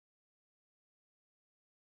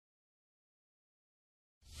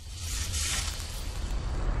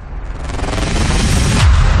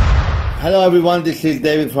Hello everyone, this is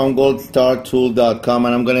David from goldstartool.com,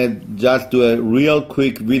 and I'm going to just do a real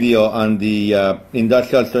quick video on the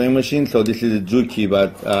industrial sewing machine. So this is a Juki,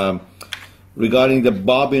 but regarding the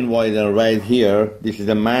bobbin winder right here, this is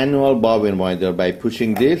a manual bobbin winder. By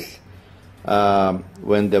pushing this,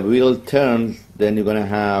 when the wheel turns, then you're going to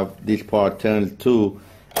have this part turns too,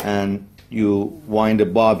 and you wind the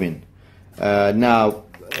bobbin. Now,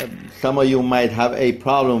 some of you might have a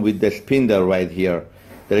problem with the spindle right here.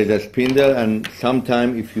 There is a spindle, and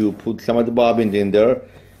sometimes if you put some of the bobbins in there,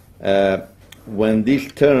 when this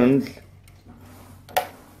turns,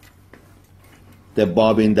 the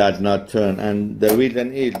bobbin does not turn, and the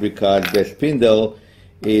reason is because the spindle,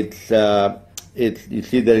 it's you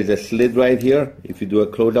see there is a slit right here. If you do a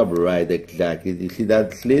close up, right, exactly, you see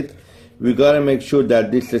that slit. We gotta make sure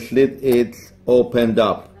that this slit is opened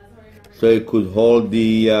up, so it could hold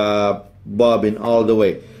the bobbin all the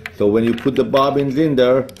way. So when you put the bobbins in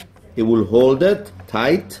there, it will hold it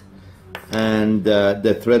tight, and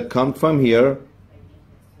the thread comes from here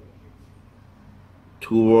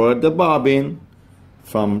toward the bobbin,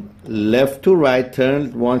 from left to right,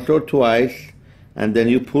 turns once or twice, and then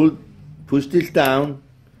you push this down,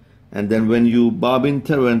 and then when you when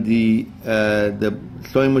the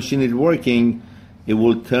sewing machine is working, it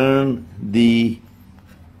will turn the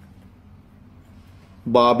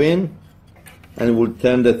bobbin and it will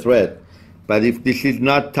turn the thread. But if this is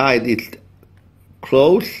not tight, it's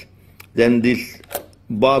close, then this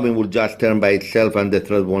bobbin will just turn by itself and the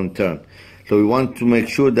thread won't turn. So we want to make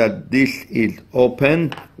sure that this is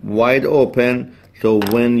open, wide open, so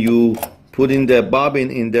when you put in the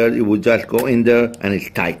bobbin in there, it will just go in there and it's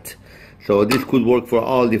tight. So this could work for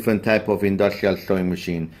all different type of industrial sewing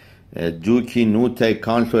machine. Juki, Nute,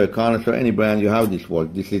 Consew, Econosaur, any brand you have, this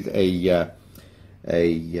work. This is a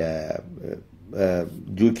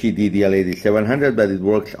Juki DDL8700, but it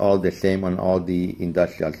works all the same on all the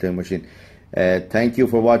industrial sewing machine. Thank you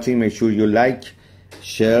for watching. Make sure you like,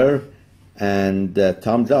 share, and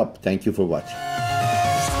thumbs up. Thank you for watching.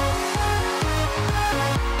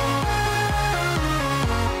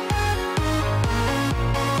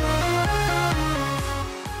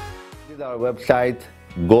 This is our website,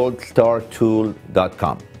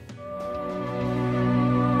 goldstartool.com.